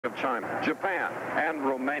of China, Japan, and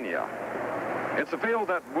Romania. It's a field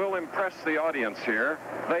that will impress the audience here.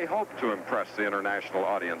 They hope to impress the international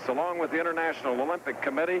audience, along with the International Olympic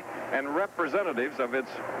Committee and representatives of its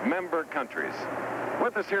member countries.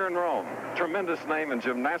 With us here in Rome, tremendous name in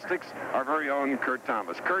gymnastics, our very own Kurt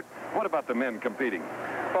Thomas. Kurt, what about the men competing?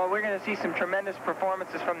 Well, we're going to see some tremendous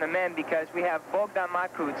performances from the men because we have Bogdan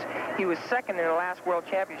Makuts. He was second in the last World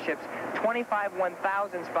Championships, 25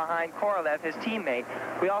 1,000ths behind Korolev, his teammate.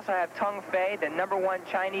 We also have Tong, the #1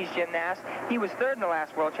 Chinese gymnast. He was third in the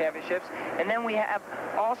last World Championships. And then we have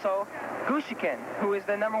also Gushiken, who is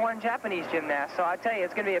the #1 Japanese gymnast. So I tell you,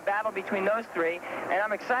 it's going to be a battle between those three. And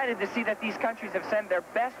I'm excited to see that these countries have sent their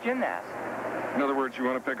best gymnasts. In other words, you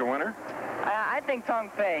want to pick a winner? I think Tong.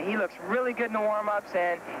 He looks really good in the warm-ups,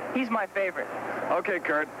 and he's my favorite. Okay,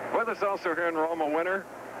 Kurt. With us also here in Rome, a winner,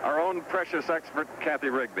 our own precious expert, Kathy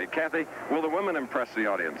Rigby. Kathy, will the women impress the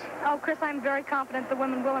audience? Oh, Chris, I'm very confident the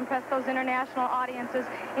women will impress those international audiences,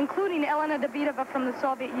 including Elena Davydova from the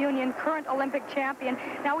Soviet Union, current Olympic champion.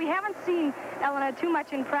 Now, we haven't seen Elena too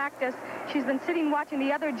much in practice. She's been sitting watching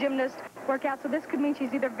the other gymnasts work out, so this could mean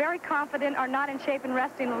she's either very confident or not in shape and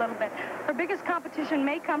resting a little bit. Her biggest competition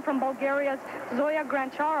may come from Bulgaria's Zoya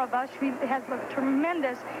Grancharova. She has looked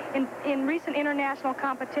tremendous in recent international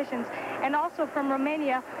competitions. And also from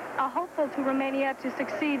Romania, hopeful to Romania to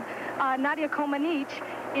succeed, Nadia Comaneci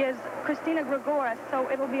is Cristina Grigoras. So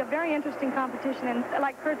it'll be a very interesting competition, and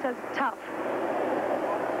like Kurt says, tough.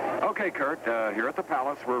 Okay, Kurt, here at the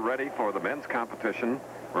Palace, we're ready for the men's competition.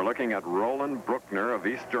 We're looking at Roland Bruckner of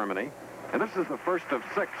East Germany. And this is the first of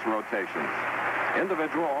 6 rotations.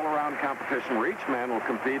 Individual all-around competition where each man will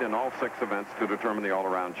compete in all 6 events to determine the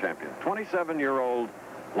all-around champion. 27-year-old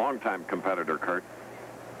longtime competitor, Kurt.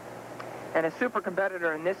 And a super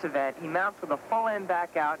competitor in this event. He mounts with a full in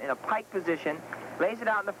back out in a pike position, lays it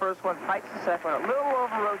out in the first one, pikes the second one, a little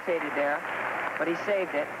over-rotated there, but he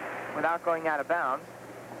saved it without going out of bounds.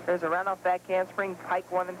 There's a round-off back handspring, pike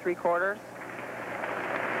 1 3/4.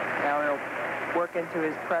 Now he'll work into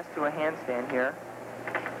his press to a handstand here.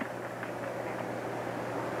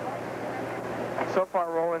 So far,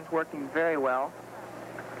 Roland's working very well.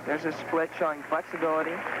 There's a split showing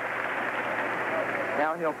flexibility.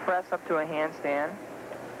 Now he'll press up to a handstand.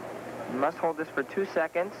 He must hold this for 2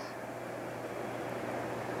 seconds.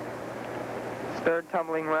 Third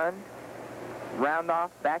tumbling run. Round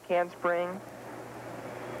off, back handspring.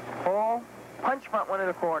 Pull, punch front 1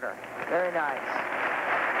 1/4. Very nice.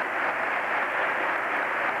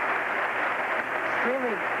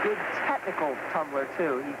 Extremely good technical tumbler,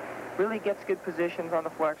 too. He really gets good positions on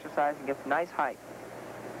the floor exercise and gets nice height.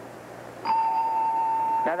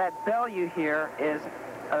 Now that bell you hear is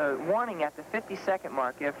a warning at the 50-second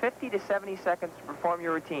mark. You have 50 to 70 seconds to perform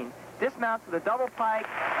your routine. Dismounts with a double pike,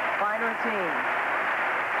 fine routine.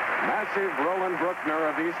 Massive Roland Bruckner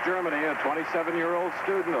of East Germany, a 27-year-old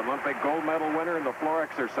student, Olympic gold medal winner in the floor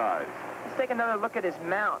exercise. Let's take another look at his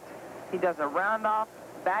mount. He does a round-off,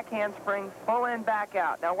 back handspring, full in, back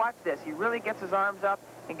out. Now watch this. He really gets his arms up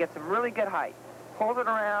and gets some really good height. Pulls it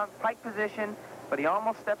around, pike position, but he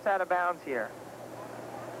almost steps out of bounds here.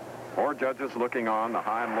 4 judges looking on, the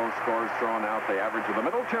high and low scores thrown out, the average of the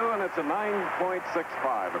middle 2, and it's a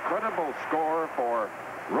 9.65. A credible score for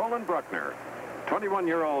Roland Bruckner.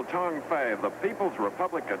 21-year-old Tong of the People's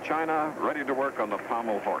Republic of China, ready to work on the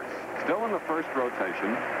pommel horse. Still in the first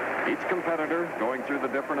rotation. Each competitor going through the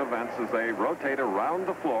different events as they rotate around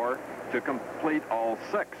the floor to complete all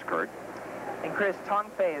 6, Kurt. And Chris, Tong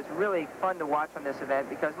is really fun to watch on this event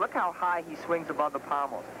because look how high he swings above the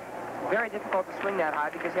pommels. Very difficult to swing that high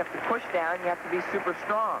because you have to push down, you have to be super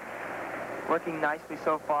strong. Working nicely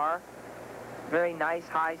so far. Very nice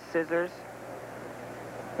high scissors.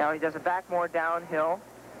 Now he does a back more downhill,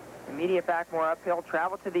 immediate back more uphill,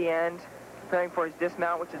 travel to the end, preparing for his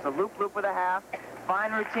dismount, which is a loop-loop with a half.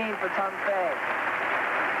 Fine routine for Tong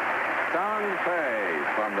Tong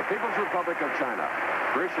from the People's Republic of China.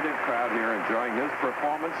 Appreciative crowd here enjoying his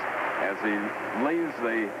performance as he leaves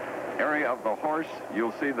the area of the horse.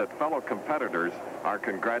 You'll see that fellow competitors are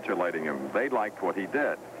congratulating him. They liked what he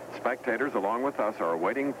did. Spectators, along with us, are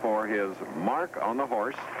waiting for his mark on the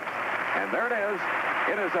horse. And there it is.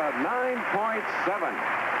 It is a 9.7.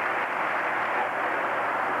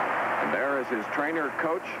 And there is his trainer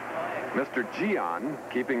coach, Mr. Gian,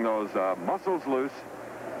 keeping those muscles loose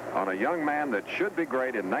on a young man that should be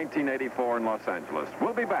great in 1984 in Los Angeles.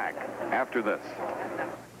 We'll be back after this.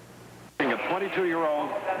 A 22-year-old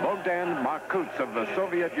Bogdan Makuts of the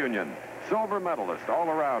Soviet Union, silver medalist all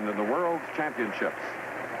around in the World Championships.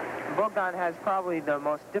 Bogdan has probably the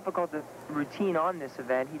most difficult routine on this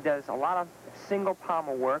event. He does a lot of single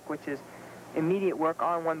pommel work, which is immediate work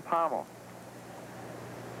on one pommel.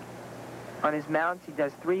 On his mounts, he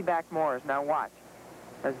does 3 back mores. Now watch.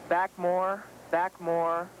 Does back more, back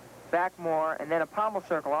more, back more, and then a pommel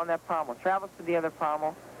circle on that pommel. Travels to the other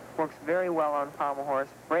pommel. Works very well on pommel horse.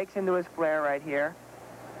 Breaks into his flare right here.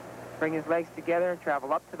 Bring his legs together,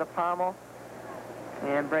 travel up to the pommel,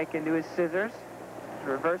 and break into his scissors.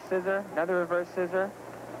 Reverse scissor, another reverse scissor.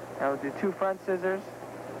 Now we'll do 2 front scissors.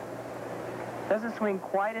 Doesn't swing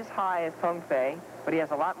quite as high as Tong Fei, but he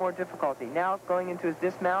has a lot more difficulty. Now going into his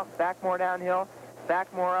dismount, back more downhill,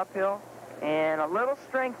 back more uphill, and a little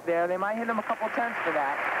strength there. They might hit him a couple tenths for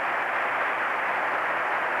that.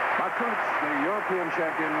 Makuts, the European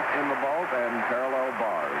champion in the vault and parallel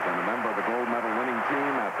bars, and a member of the gold medal winning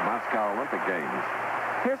team at the Moscow Olympic Games.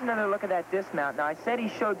 Here's another look at that dismount. Now, I said he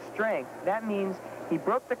showed strength. That means he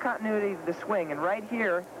broke the continuity of the swing, and right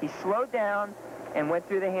here, he slowed down and went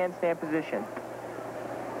through the handstand position.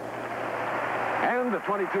 And the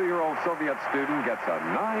 22-year-old Soviet student gets a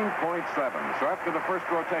 9.7. So after the first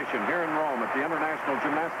rotation here in Rome at the International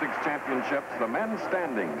Gymnastics Championships, the men's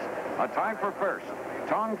standings, a tie for first.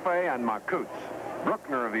 Tong Fei and Makuts.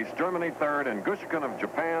 Bruckner of East Germany third, and Gushiken of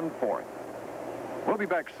Japan fourth. We'll be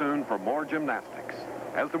back soon for more gymnastics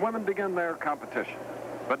as the women begin their competition.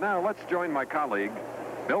 But now let's join my colleague,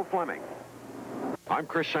 Bill Fleming. I'm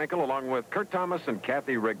Chris Schenkel along with Kurt Thomas and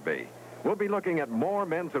Kathy Rigby. We'll be looking at more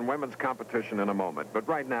men's and women's competition in a moment, but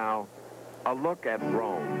right now, a look at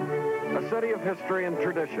Rome, a city of history and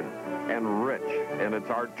tradition, and rich in its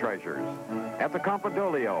art treasures. At the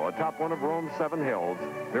Campidoglio, atop one of Rome's 7 hills,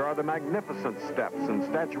 there are the magnificent steps and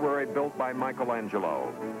statuary built by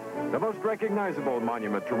Michelangelo. The most recognizable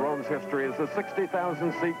monument to Rome's history is the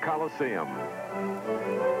 60,000-seat Colosseum.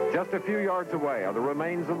 Just a few yards away are the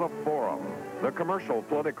remains of the Forum, the commercial,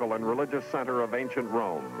 political, and religious center of ancient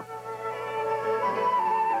Rome.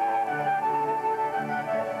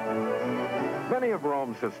 Many of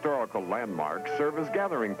Rome's historical landmarks serve as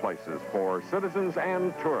gathering places for citizens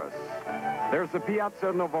and tourists. There's the Piazza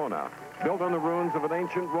Navona, built on the ruins of an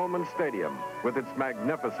ancient Roman stadium with its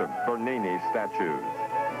magnificent Bernini statues.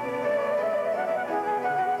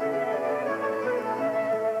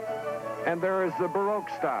 And there is the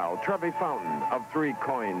Baroque-style Trevi Fountain of 3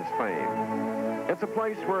 coins fame. It's a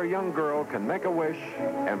place where a young girl can make a wish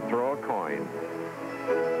and throw a coin.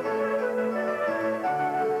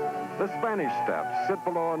 The Spanish Steps sit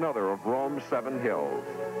below another of Rome's 7 hills.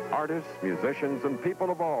 Artists, musicians, and people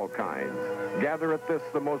of all kinds gather at this,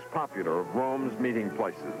 the most popular of Rome's meeting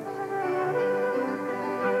places.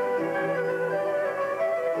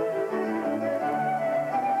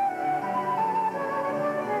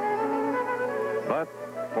 But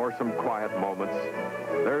for some quiet moments,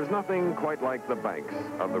 there's nothing quite like the banks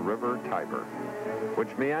of the River Tiber,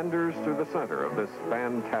 which meanders through the center of this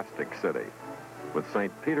fantastic city, with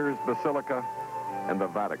St. Peter's Basilica and the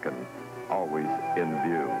Vatican always in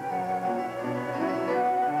view.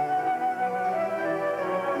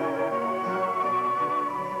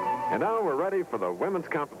 And now we're ready for the women's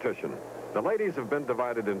competition. The ladies have been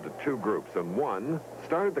divided into 2 groups, and one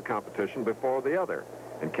started the competition before the other.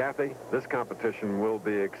 And Kathy, this competition will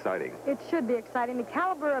be exciting. It should be exciting. The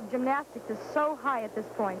caliber of gymnastics is so high at this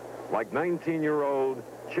point. Like 19-year-old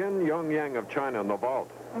Chen Yongyan of China in the vault.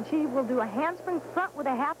 And she will do a handspring front with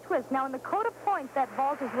a half twist. Now, in the code of points, that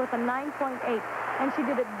vault is worth a 9.8, and she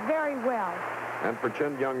did it very well. And for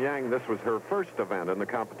Chen Yongyan, this was her first event in the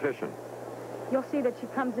competition. You'll see that she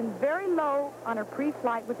comes in very low on her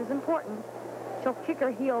pre-flight, which is important. She'll kick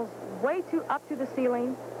her heels way up to the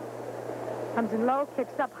ceiling. Comes in low,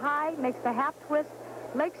 kicks up high, makes the half twist.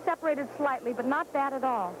 Legs separated slightly, but not bad at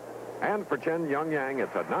all. And for Chen Yongyan,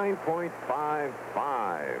 it's a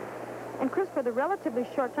 9.55. And Chris, for the relatively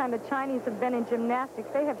short time the Chinese have been in gymnastics,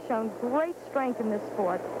 they have shown great strength in this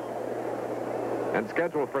sport. And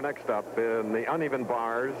scheduled for next up in the uneven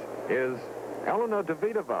bars is Elena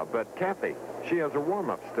Davydova. But Kathy, she has her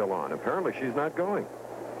warm-up still on. Apparently she's not going.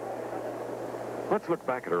 Let's look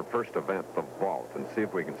back at her first event, the vault, and see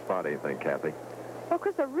if we can spot anything, Kathy. Well,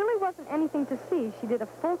 Chris, there really wasn't anything to see. She did a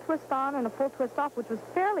full twist on and a full twist off, which was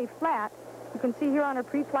fairly flat. You can see here on her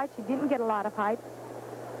pre-flight, she didn't get a lot of height.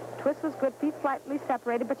 Twist was good, feet slightly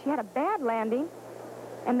separated, but she had a bad landing,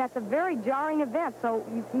 and that's a very jarring event, so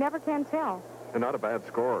you never can tell. And not a bad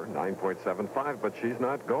score, 9.75, but she's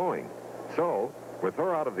not going. So, with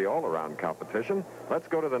her out of the all-around competition, let's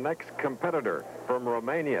go to the next competitor from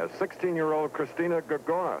Romania, 16-year-old Cristina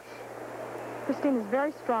Grigoras. Cristina is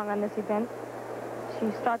very strong on this event.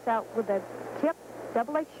 She starts out with a kip,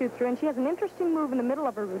 double-leg shoot-through, and she has an interesting move in the middle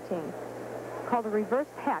of her routine called a reverse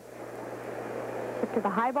hex. Stick to the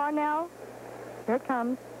high bar now. Here it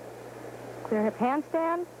comes. Clear hip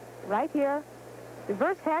handstand, right here.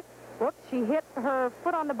 Reverse hex. Whoops, she hit her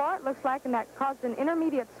foot on the bar, it looks like, and that caused an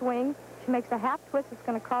intermediate swing. She makes a half twist. It's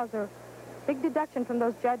going to cause her big deduction from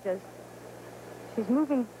those judges. She's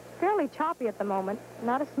moving fairly choppy at the moment,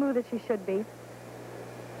 not as smooth as she should be.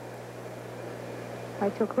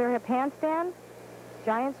 Right to a clear hip handstand.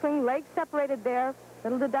 Giant swing, legs separated there,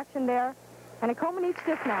 little deduction there, and a Comaneci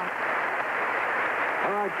dismount.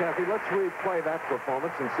 All right, Kathy, let's replay that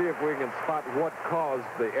performance and see if we can spot what caused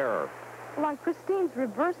the error. Well, on Christine's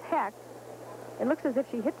reverse hex, it looks as if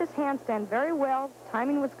she hit this handstand very well.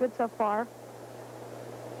 Timing was good so far.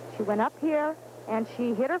 She went up here, and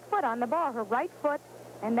she hit her foot on the bar, her right foot,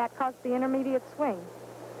 and that caused the intermediate swing.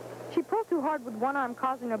 She pulled too hard with one arm,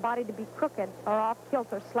 causing her body to be crooked or off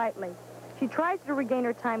kilter slightly. She tries to regain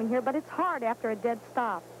her timing here, but it's hard after a dead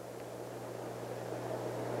stop.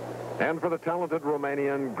 And for the talented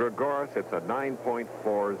Romanian Grigoras, it's a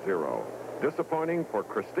 9.40. Disappointing for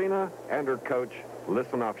Cristina and her coach,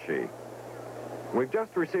 Lisanovsky. We've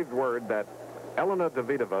just received word that Elena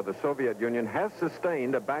Davydova, the Soviet Union, has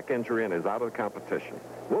sustained a back injury and is out of the competition.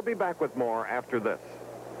 We'll be back with more after this.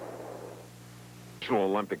 The National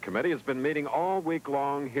Olympic Committee has been meeting all week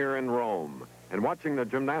long here in Rome. And watching the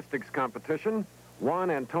gymnastics competition, Juan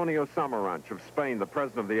Antonio Samaranch of Spain, the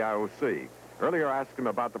president of the IOC. Earlier I asked him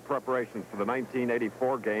about the preparations for the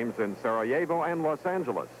 1984 games in Sarajevo and Los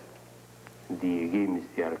Angeles. The games,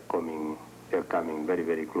 they're coming very,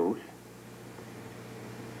 very close.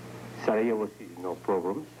 Sarajevo is no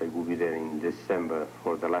problems. I will be there in December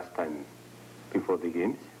for the last time before the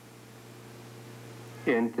games.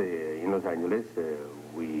 And in Los Angeles,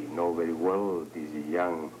 we know very well this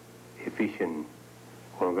young, efficient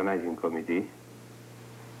organizing committee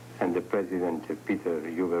and the president, Peter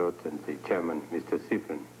Jugerot, and the chairman, Mr.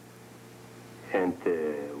 Sifrin. And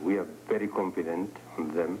we are very confident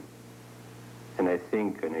on them. And I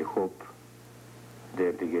think and I hope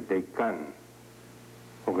that they can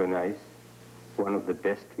organize one of the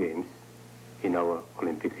best games in our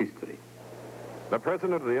Olympic history. The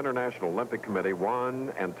president of the International Olympic Committee,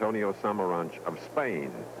 Juan Antonio Samaranch of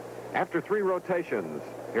Spain. After 3 rotations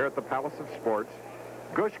here at the Palace of Sports,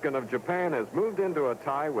 Gushiken of Japan has moved into a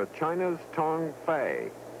tie with China's Tong.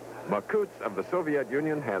 Makuts of the Soviet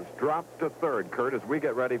Union has dropped to 3rd, Kurt, as we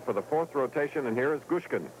get ready for the 4th rotation, and here is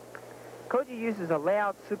Gushiken. Koji uses a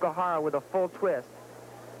layout Tsukahara with a full twist.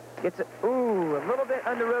 Gets it, a little bit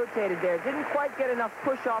under-rotated there. Didn't quite get enough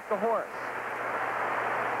push off the horse.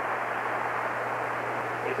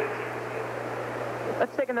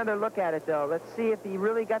 Let's take another look at it, though. Let's see if he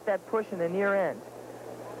really got that push in the near end.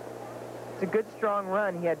 It's a good, strong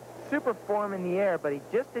run. He had super form in the air, but he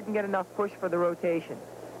just didn't get enough push for the rotation.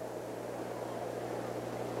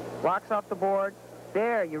 Walks off the board.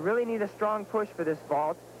 There, you really need a strong push for this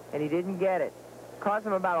vault, and he didn't get it. Caused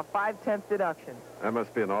him about a 5/10 deduction. That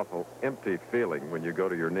must be an awful empty feeling when you go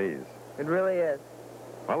to your knees. It really is.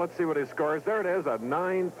 Well, let's see what his score is. There it is, a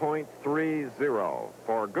 9.30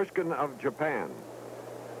 for Gushiken of Japan.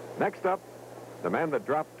 Next up, the man that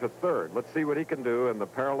dropped to 3rd. Let's see what he can do in the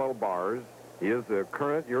parallel bars. He is the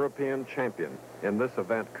current European champion in this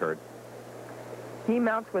event, Kurt. He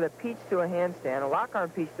mounts with a peach to a handstand, a lock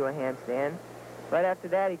arm peach to a handstand. Right after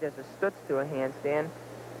that, he does a stutz to a handstand.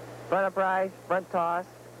 Front uprise, front toss.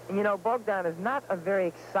 And you know, Bogdan is not a very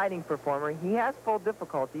exciting performer. He has full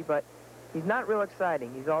difficulty, but he's not real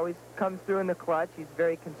exciting. He's always comes through in the clutch. He's a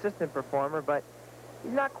very consistent performer, but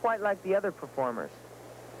he's not quite like the other performers.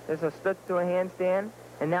 There's a stutz to a handstand,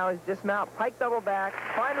 and now his dismount, pike double back,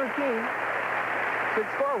 fine routine. Should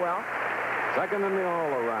score well. 2nd in the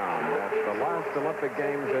all-around at the last Olympic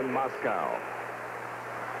Games in Moscow.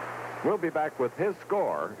 We'll be back with his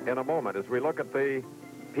score in a moment as we look at the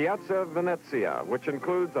Piazza Venezia, which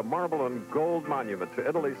includes a marble and gold monument to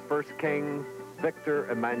Italy's first king, Victor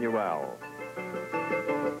Emmanuel.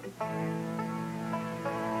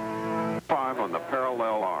 5 on the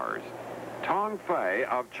parallel R's. Tong Fei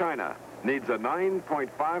of China needs a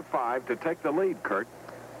 9.55 to take the lead, Kurt.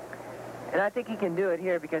 And I think he can do it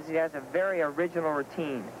here because he has a very original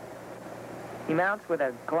routine. He mounts with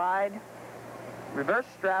a glide, reverse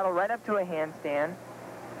straddle right up to a handstand.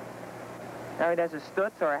 Now he does a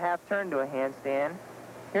stutz or a half turn to a handstand.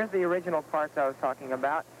 Here's the original parts I was talking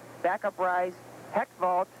about. Back up rise, hex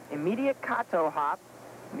vault, immediate kato hop,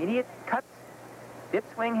 immediate cuts, dip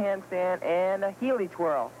swing handstand, and a Healy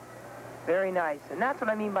twirl. Very nice. And that's what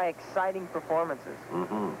I mean by exciting performances.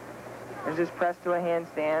 There's his press to a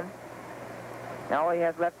handstand. Now all he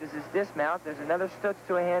has left is his dismount. There's another stutz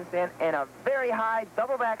to a handstand and a very high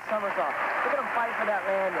double back somersault. Look at him fight for that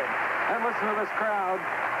landing. And listen to this crowd.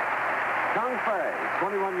 Tong,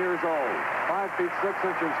 21 years old, 5 feet 6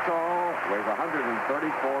 inches tall, weighs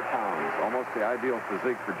 134 pounds. Almost the ideal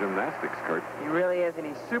physique for gymnastics, Kurt. He really is, and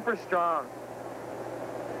he's super strong.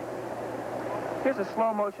 Here's a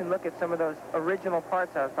slow motion look at some of those original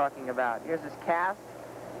parts I was talking about. Here's his cast,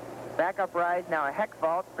 back up rise, now a heck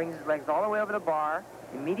vault, brings his legs all the way over the bar,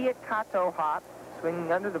 immediate kato hop,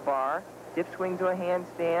 swinging under the bar, dip swing to a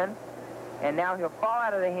handstand, and now he'll fall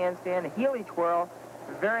out of the handstand, a heely twirl,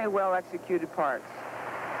 very well executed parts.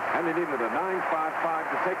 And he needed a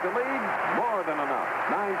 9.55 to take the lead, more than enough,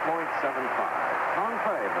 9.75. Tong,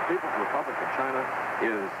 the People's Republic of China,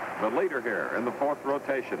 is the leader here in the 4th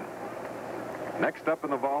rotation. Next up in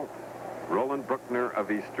the vault, Roland Bruckner of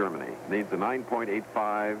East Germany. Needs a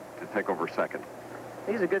 9.85 to take over second.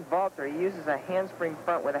 He's a good vaulter. He uses a handspring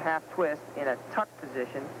front with a half twist in a tuck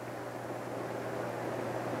position.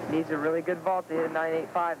 Needs a really good vault to hit a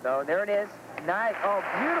 9.85, though. There it is. Nice. Oh,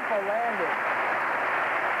 beautiful landing.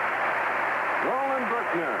 Roland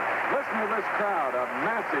Bruckner. Listen to this crowd. A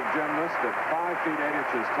massive gymnast at 5 feet 8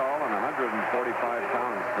 inches tall and 145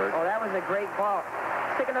 pounds, Kurt. Oh, that was a great vault.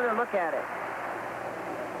 Let's take another look at it.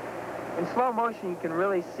 In slow motion, you can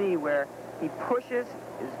really see where he pushes,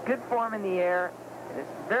 his good form in the air, and it's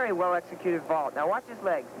a very well executed vault. Now watch his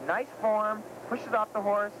legs. Nice form, pushes off the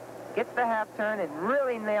horse, gets the half turn, and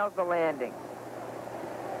really nails the landing.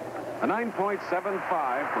 A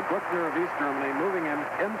 9.75 for Bruckner of East Germany, moving him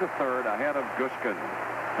into 3rd ahead of Gushiken.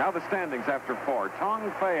 Now the standings after 4. Tong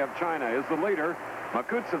of China is the leader.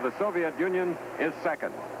 Makuts of the Soviet Union is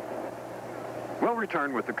 2nd. We'll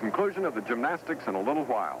return with the conclusion of the gymnastics in a little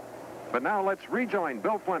while. But now let's rejoin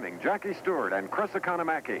Bill Fleming, Jackie Stewart, and Chris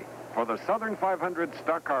Economaki for the Southern 500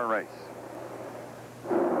 stock car race.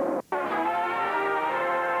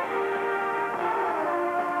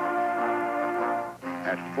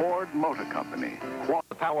 At Ford Motor Company,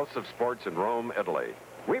 The Palace of Sports in Rome, Italy.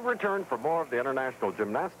 We've returned for more of the International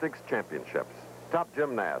Gymnastics Championships. Top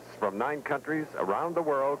gymnasts from 9 countries around the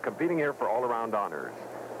world competing here for all-around honors.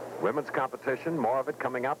 Women's competition, more of it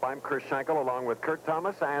coming up. I'm Chris Schenkel along with Kurt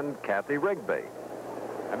Thomas and Kathy Rigby.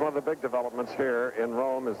 And one of the big developments here in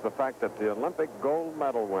Rome is the fact that the Olympic gold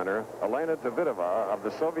medal winner, Elena Davydova of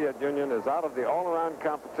the Soviet Union, is out of the all-around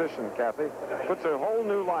competition, Kathy. Puts a whole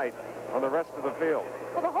new light on the rest of the field.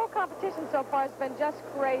 Well, the whole competition so far has been just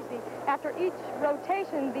crazy. After each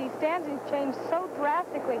rotation, the standings change so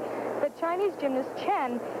drastically. The Chinese gymnast,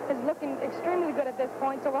 Chen, is looking extremely good at this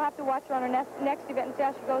point, so we'll have to watch her on her next event and see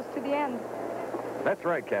how she goes to the end. That's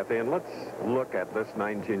right, Kathy, and let's look at this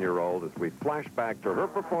 19-year-old as we flash back to her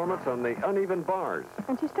performance on the uneven bars.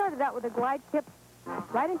 And she started out with a glide kip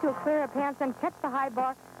right into a clear up handstand, catch the high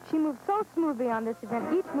bar. She moved so smoothly on this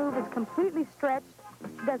event. Each move is completely stretched.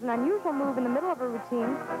 She does an unusual move in the middle of her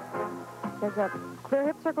routine. There's a clear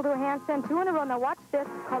hip circle to a handstand, 2 in a row. Now watch this,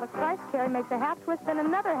 it's called a Christ carry, makes a half twist, then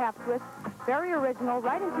another half twist. Very original,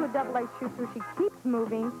 right into a double A shoot through. She keeps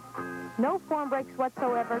moving. No form breaks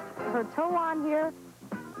whatsoever. Her toe on here.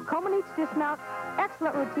 Coleman each dismount.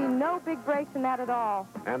 Excellent routine, no big breaks in that at all.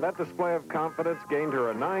 And that display of confidence gained her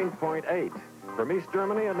a 9.8. From East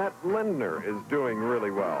Germany, Annett Lindner is doing really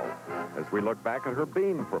well as we look back at her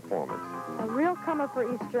beam performance. A real comer for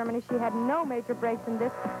East Germany. She had no major breaks in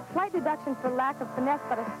this. Slight deduction for lack of finesse,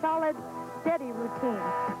 but a solid, steady routine.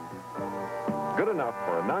 Good enough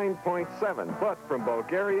for a 9.7, but from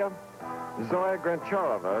Bulgaria, Zoya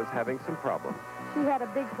Grancharova is having some problems. She had a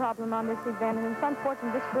big problem on this event, and it's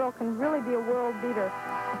unfortunate this girl can really be a world beater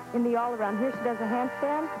in the all-around. Here she does a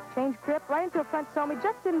handstand, change grip, right into a front somi,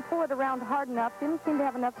 just didn't pull it around hard enough, didn't seem to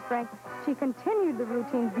have enough strength. She continued the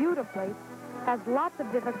routine beautifully, has lots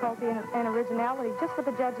of difficulty and originality, just what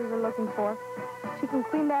the judges are looking for. She can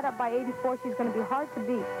clean that up by 84. She's going to be hard to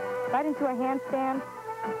beat. Right into a handstand,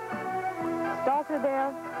 stalls her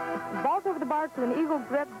there, balls over the bar to an eagle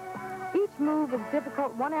grip. Each move is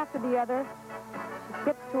difficult, one after the other. She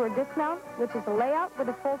skips to her dismount, which is a layout with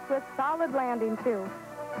a full twist, solid landing, too.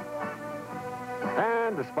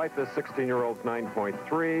 And despite this 16-year-old's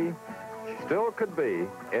 9.3, she still could be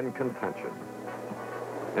in contention.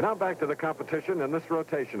 And now back to the competition in this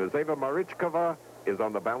rotation as Eva Mareckova is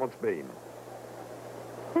on the balance beam.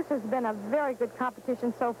 This has been a very good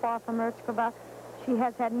competition so far for Mareckova. She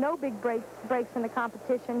has had no big breaks in the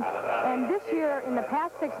competition. And this year, in the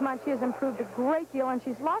past 6 months, she has improved a great deal, and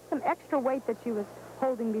she's lost some extra weight that she was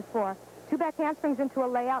holding before. 2 back handsprings into a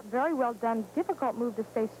layout, very well done. Difficult move to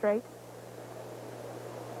stay straight.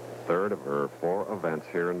 3rd of her 4 events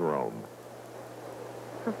here in Rome.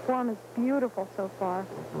 Her form is beautiful so far.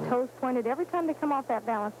 Toes pointed every time they come off that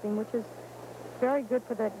balance beam, which is very good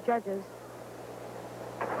for the judges.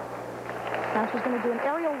 Now she's going to do an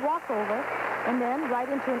aerial walkover and then right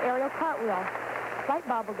into an aerial cartwheel. Slight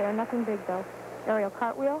bobble there, nothing big though. Aerial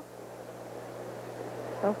cartwheel.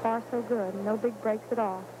 So far, so good. No big breaks at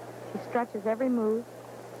all. She stretches every move.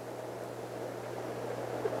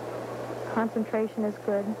 Concentration is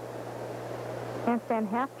good. Handstand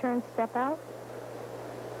half turn, step out.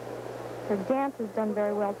 Her dance is done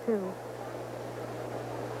very well, too.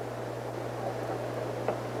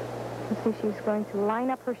 You see she's going to line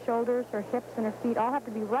up her shoulders, her hips, and her feet. All have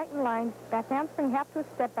to be right in line. Back handspring half to a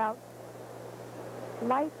step out.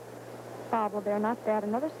 Slight bobble there, not bad.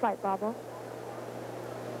 Another slight bobble.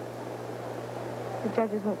 The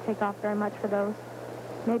judges won't take off very much for those.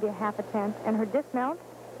 Maybe a half a tenth. And her dismount,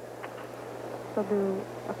 she'll do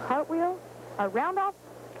a cartwheel, a round off,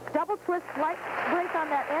 double twist, slight break on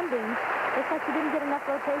that ending. Looks like she didn't get enough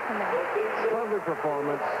rotation there. Lovely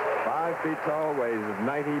performance. 5 feet tall, weighs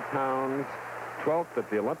 90 pounds. 12th at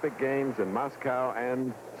the Olympic Games in Moscow,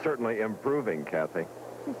 and certainly improving, Kathy.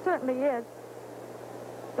 She certainly is.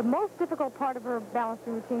 The most difficult part of her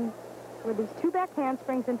balancing routine were these 2 back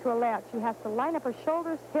handsprings into a layout. She has to line up her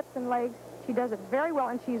shoulders, hips, and legs. She does it very well,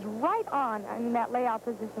 and she's right on in that layout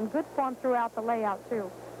position. Good form throughout the layout, too.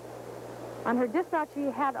 On her dismount, she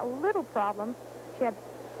had a little problem. She had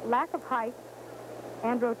lack of height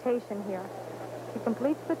and rotation here. She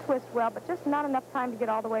completes the twist well, but just not enough time to get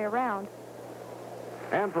all the way around.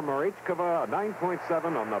 And for Mareckova, a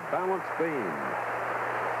 9.7 on the balance beam.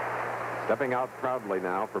 Stepping out proudly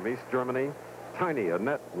now from East Germany, tiny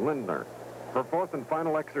Annett Lindner. Her 4th and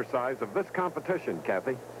final exercise of this competition,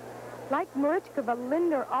 Kathy. Like Mareckova,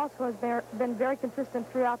 Lindner also has been very consistent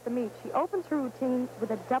throughout the meet. She opens her routine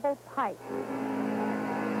with a double pike.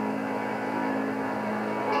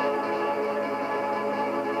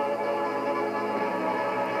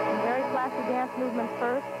 Very flashy dance movements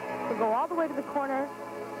first. She'll go all the way to the corner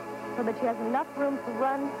so that she has enough room to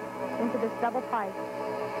run into this double pike.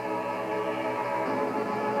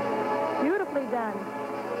 Beautifully done.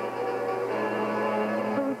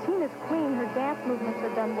 Her routine is clean. Her dance movements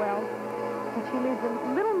are done well. And she leaves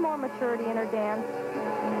a little more maturity in her dance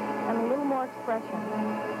and a little more expression.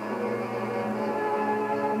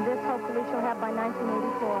 And this, hopefully, she'll have by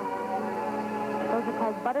 1984. Those are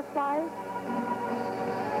called butterflies.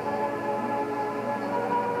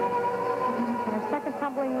 And her second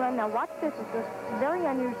tumbling run. Now, watch this. It's a very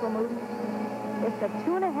unusual move. It's a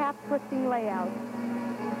 2.5 twisting layout.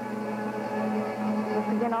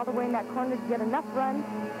 Let's again all the way in that corner to get enough run.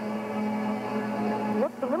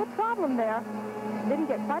 Whoops, a little problem there. Didn't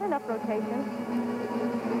get quite enough rotation.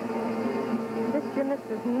 This gymnast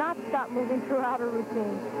does not stop moving throughout her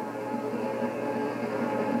routine.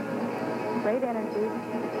 Great energy.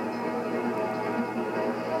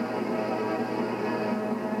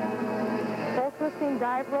 Full twisting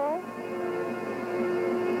dive roll.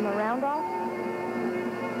 And a round off.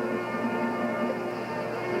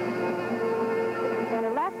 And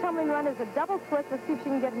her last tumbling run is a double twist. Let's see if she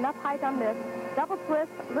can get enough height on this. Double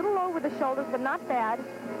twist, a little low with the shoulders, but not bad.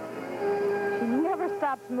 She never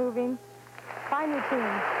stops moving. Fine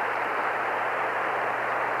routine.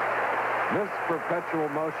 Miss perpetual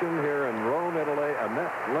motion here in Rome, Italy,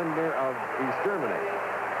 Annett Lindner of East Germany.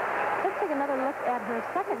 Let's take another look at her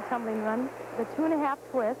second tumbling run, the 2.5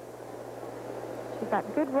 twist. She's got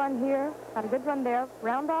good run here, got a good run there.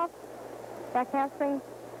 Round off, back handspring,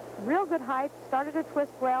 real good height, started her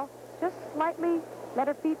twist well, just slightly let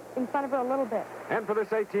her feet in front of her a little bit. And for this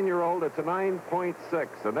 18-year-old, it's a 9.6,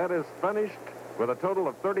 and that is finished with a total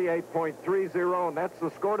of 38.30, and that's the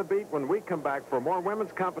score to beat when we come back for more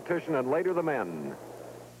women's competition and later the men.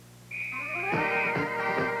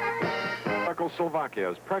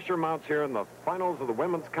 Czechoslovakia's pressure mounts here in the finals of the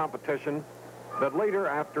women's competition. That later,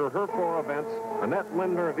 after her 4 events, Annett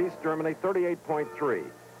Lindner of East Germany, 38.3.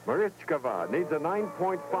 Mareckova needs a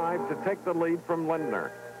 9.5 to take the lead from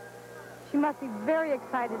Lindner. She must be very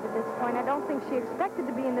excited at this point. I don't think she expected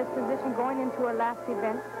to be in this position going into her last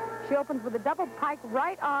event. She opens with a double pike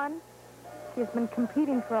right on. She has been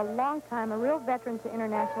competing for a long time, a real veteran to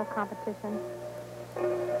international competition.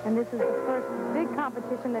 And this is the first big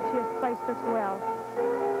competition that she has placed this well.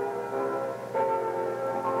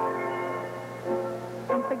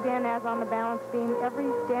 Once again, as on the balance beam, every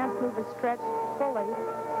dance move is stretched fully.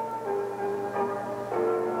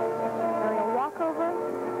 Aerial walkover.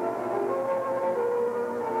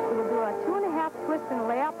 She will do a 2.5 twist in a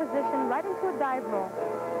layout position right into a dive roll.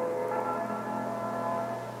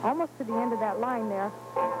 Almost to the end of that line there.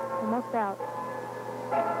 Almost out.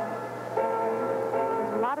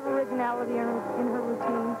 There's a lot of originality in her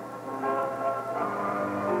routine.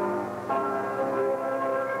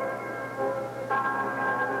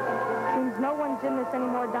 Seems no one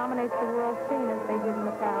anymore dominates the world scene as they did in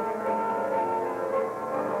the past.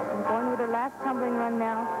 And going with her last tumbling run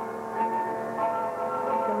now.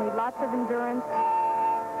 She'll need lots of endurance.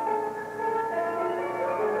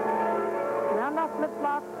 Round off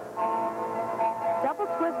flip-flop. Double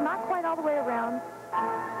twist, not quite all the way around.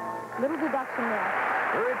 Little deduction there.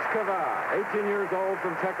 Mareckova, 18 years old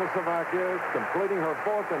from Czechoslovakia, completing her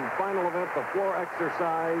fourth and final event, the floor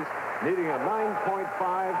exercise, needing a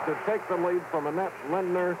 9.5 to take the lead from Annett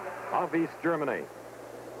Lindner of East Germany.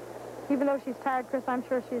 Even though she's tired, Chris, I'm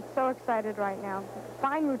sure she's so excited right now.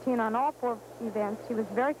 Fine routine on all 4 events. She was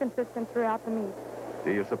very consistent throughout the meet.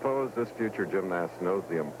 Do you suppose this future gymnast knows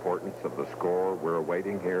the importance of the score we're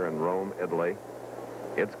awaiting here in Rome, Italy?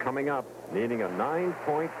 It's coming up, needing a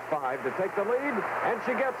 9.5 to take the lead, and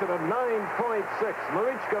she gets it, a 9.6.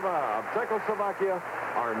 Mareckova of Czechoslovakia,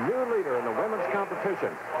 our new leader in the women's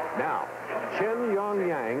competition. Now, Chen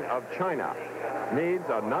Yongyan of China needs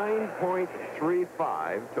a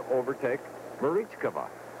 9.35 to overtake Mareckova.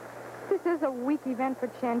 This is a weak event for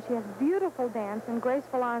Chen. She has beautiful dance and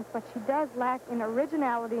graceful arms, but she does lack in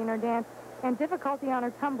originality in her dance and difficulty on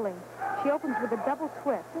her tumbling. She opens with a double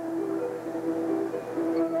twist.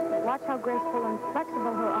 Watch how graceful and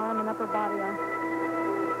flexible her arm and upper body are.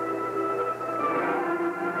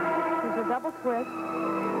 Here's a double twist.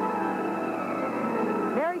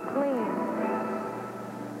 Very clean.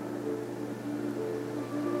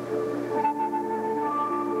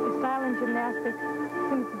 The style in gymnastics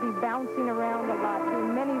seems to be bouncing around a lot,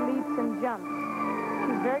 doing many leaps and jumps.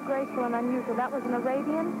 She's very graceful and unusual. That was an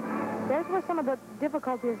Arabian. There's where some of the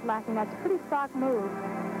difficulty is lacking. That's a pretty stock move.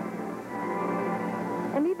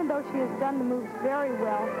 And even though she has done the moves very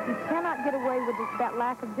well, you cannot get away with that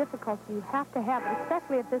lack of difficulty. You have to have it,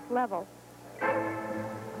 especially at this level.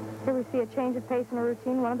 Here we see a change of pace in a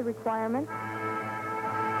routine, one of the requirements.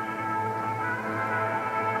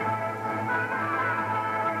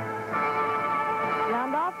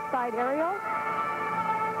 Round off, side aerial.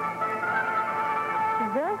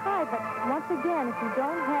 She's very high, but once again, if you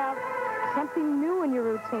don't have something new in your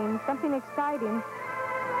routine, something exciting,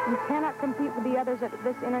 you cannot compete with the others at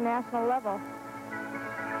this international level.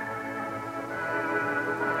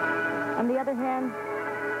 On the other hand,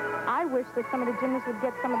 I wish that some of the gymnasts would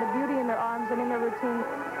get some of the beauty in their arms and in their routine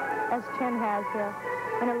as Chen has here.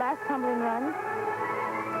 In her last tumbling run,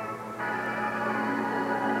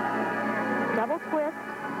 double twist,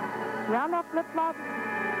 round off flip-flop.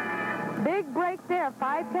 Big break there,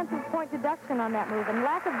 5/10 point deduction on that move. And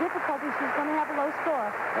lack of difficulty, she's going to have a low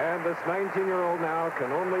score. And this 19-year-old now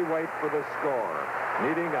can only wait for the score,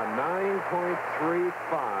 needing a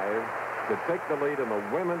 9.35 to take the lead in the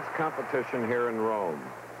women's competition here in Rome.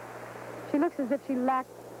 She looks as if she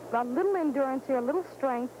lacked a little endurance here, a little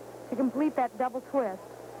strength to complete that double twist.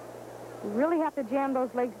 You really have to jam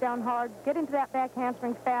those legs down hard, get into that back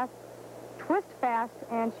handspring fast, twist fast,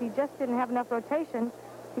 and she just didn't have enough rotation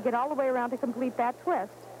to get all the way around to complete that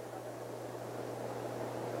twist.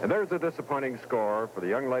 And there's a disappointing score for the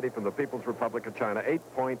young lady from the People's Republic of China,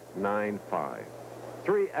 8.95.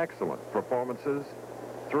 3 excellent performances,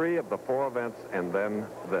 3 of the 4 events, and then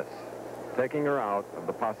this, taking her out of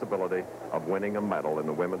the possibility of winning a medal in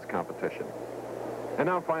the women's competition. And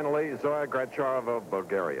now finally, Zoya Grancharova of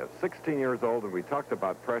Bulgaria, 16 years old, and we talked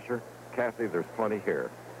about pressure. Kathy, there's plenty here.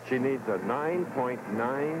 She needs a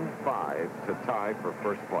 9.95 to tie for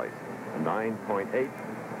first place, a 9.8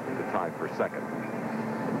 to tie for second.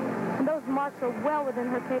 And those marks are well within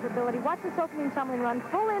her capability. Watch this opening tumbling run.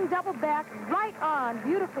 Full in, double back, right on.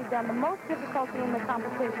 Beautifully done. The most difficulty in the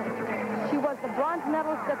competition. She was the bronze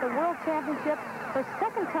medalist at the World Championship. Her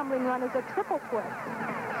second tumbling run is a triple twist.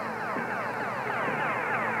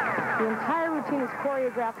 The entire routine is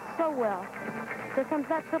choreographed so well. Here comes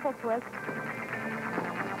that triple twist.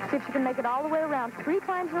 See if she can make it all the way around, 3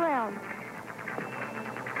 times around.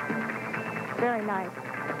 Very nice.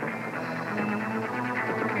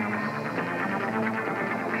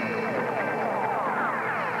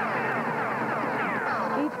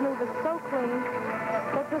 Each move is so clean.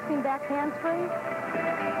 So twisting back handspring.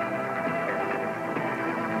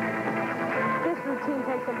 This routine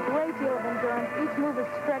takes a great deal of endurance. Each move is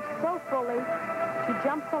stretched so fully. She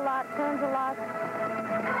jumps a lot, turns a lot.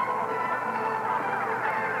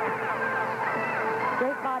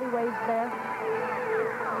 Great body waves there.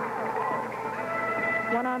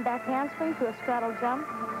 One arm back handspring to a straddle jump.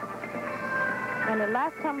 And the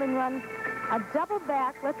last tumbling run, a double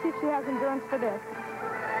back. Let's see if she has endurance for this.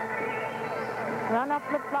 Run up,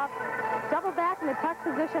 flip-flop, double back in the tuck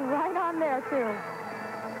position right on there, too.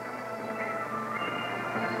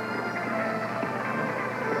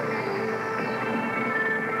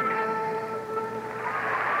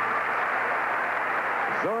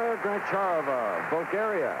 Grancharova,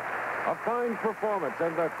 Bulgaria. A fine performance,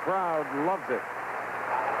 and the crowd loves it.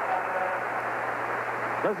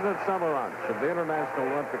 President Samaranch of the International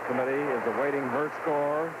Olympic Committee is awaiting her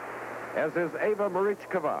score, as is Eva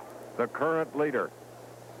Mareckova, the current leader.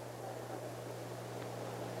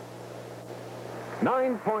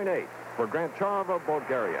 9.8 for Grancharova,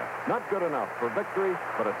 Bulgaria. Not good enough for victory,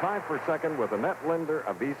 but a tie for second with Annett Lindner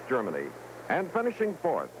of East Germany. And finishing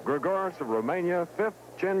fourth, Grigoras of Romania, fifth,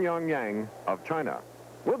 Chen Yongyan of China.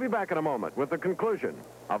 We'll be back in a moment with the conclusion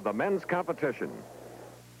of the men's competition.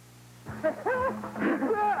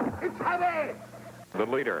 It's heavy! The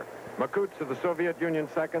leader, Makuts of the Soviet Union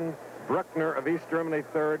second, Bruckner of East Germany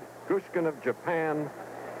third, Gushiken of Japan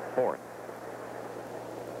fourth.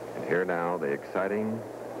 And here now the exciting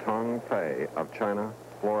Tong of China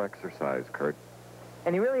floor exercise, Kurt.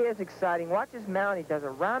 And he really is exciting. Watch his mount. He does a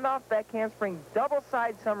round-off back handspring, double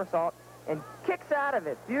side somersault, and kicks out of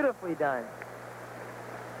it. Beautifully done.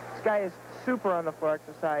 This guy is super on the floor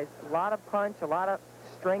exercise. A lot of punch, a lot of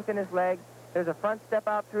strength in his leg. There's a front step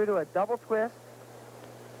out through to a double twist.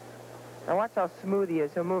 Now watch how smooth he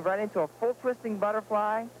is. He'll move right into a full twisting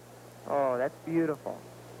butterfly. Oh, that's beautiful.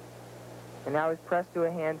 And now he's pressed to a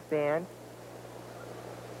handstand.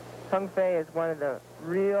 Tong is one of the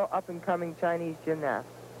real up-and-coming Chinese gymnasts.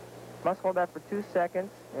 Must hold that for 2 seconds.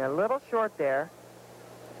 And a little short there.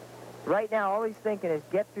 Right now, all he's thinking is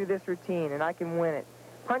get through this routine, and I can win it.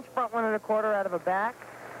 Punch front 1 1/4 out of a back.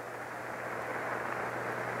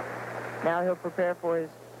 Now he'll prepare for his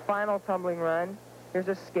final tumbling run. Here's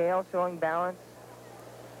a scale showing balance.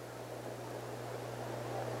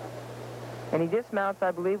 And he dismounts,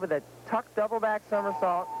 I believe, with a tuck double back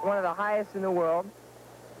somersault, one of the highest in the world.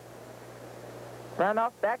 Round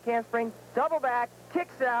off, back handspring, double back,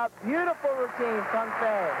 kicks out. Beautiful routine, Tong.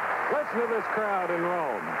 Listen to this crowd in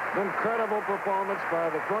Rome. Incredible performance by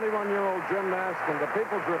the 21-year-old gymnast from the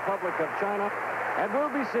People's Republic of China. And we'll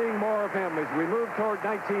be seeing more of him as we move toward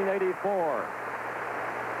 1984.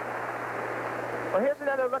 Well, here's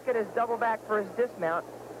another look at his double back for his dismount.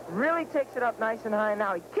 Really takes it up nice and high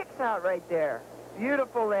now. He kicks out right there.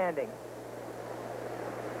 Beautiful landing.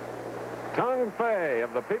 Tong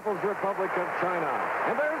of the People's Republic of China.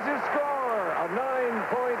 And there's his score of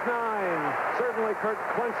 9.9. Certainly Kurt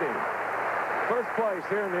clinching first place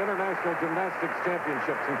here in the International Gymnastics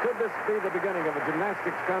Championships. And could this be the beginning of a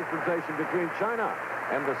gymnastics confrontation between China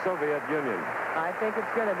and the Soviet Union? I think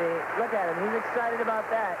it's going to be. Look at him. He's excited about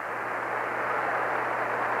that.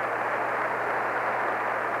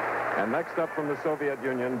 And next up from the Soviet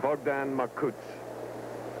Union, Bogdan Makuts.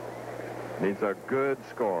 Needs a good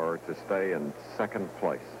score to stay in second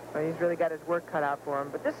place. Well, he's really got his work cut out for him.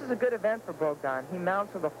 But this is a good event for Bogdan. He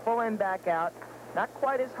mounts with a full end back out. Not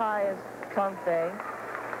quite as high as Tong.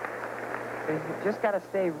 He's just got to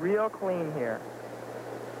stay real clean here.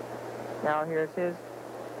 Now here's his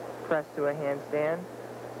press to a handstand.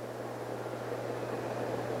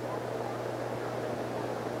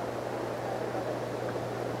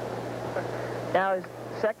 Now his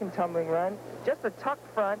second tumbling run. Just a tuck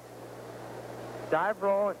front. Dive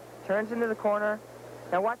roll, turns into the corner.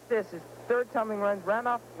 Now watch this, his third tumbling runs, round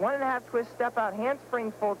off, 1 1/2 twist, step out,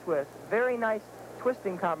 handspring, full twist. Very nice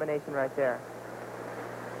twisting combination right there.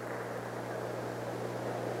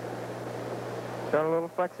 Showing a little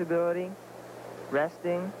flexibility,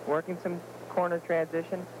 resting, working some corner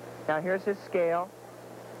transition. Now here's his scale.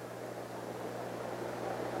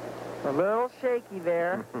 A little shaky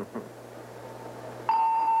there.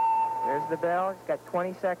 There's the bell, he's got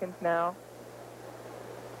 20 seconds now.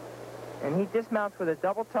 And he dismounts with a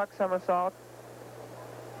double tuck somersault.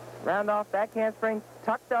 Round off, back handspring,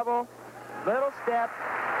 tuck double, little step.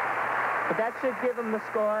 But that should give him the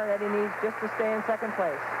score that he needs just to stay in second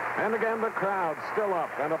place. And again, the crowd still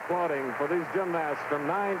up and applauding for these gymnasts from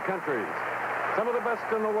 9 countries. Some of the best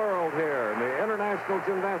in the world here in the International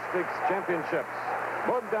Gymnastics Championships.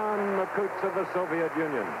 Bogdan Makuts of the Soviet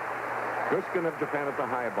Union. Gushiken of Japan at the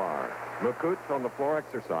high bar. Makuts on the floor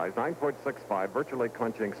exercise, 9.65, virtually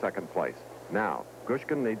clinching second place. Now,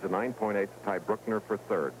 Gushiken needs a 9.8 to tie Bruckner for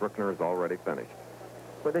third. Bruckner is already finished.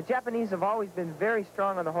 Well, the Japanese have always been very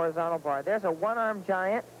strong on the horizontal bar. There's a one-arm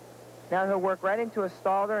giant. Now he'll work right into a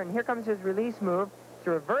stalder, and here comes his release move. It's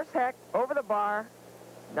a reverse heck over the bar.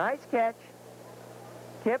 Nice catch.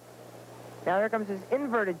 Kip. Now here comes his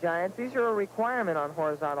inverted giants. These are a requirement on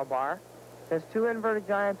horizontal bar. There's 2 inverted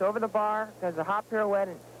giants over the bar. There's a hop pirouette,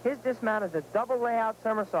 and his dismount is a double layout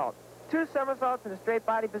somersault. 2 somersaults in a straight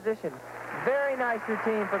body position. Very nice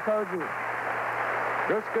routine for Koji.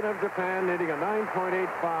 Gushiken of Japan needing a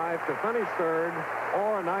 9.85 to finish third,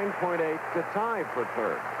 or a 9.8 to tie for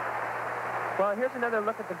third. Well, here's another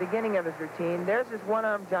look at the beginning of his routine. There's his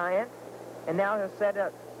one-arm giant, and now he'll set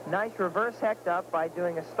a nice reverse hecht up by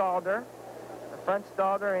doing a stalder, a front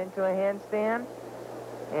stalder into a handstand,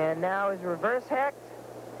 and now his reverse hecht,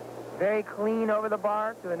 very clean over the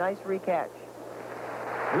bar to a nice recatch.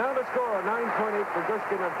 Now the score, 9.8 for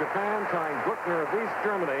Gushiken of Japan, tying Bruckner of East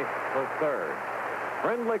Germany for third.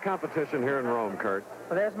 Friendly competition here in Rome, Kurt.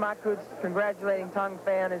 Well, there's Makuts congratulating Tong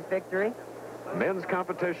Fei on his victory. Men's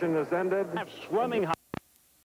competition has ended. Swimming.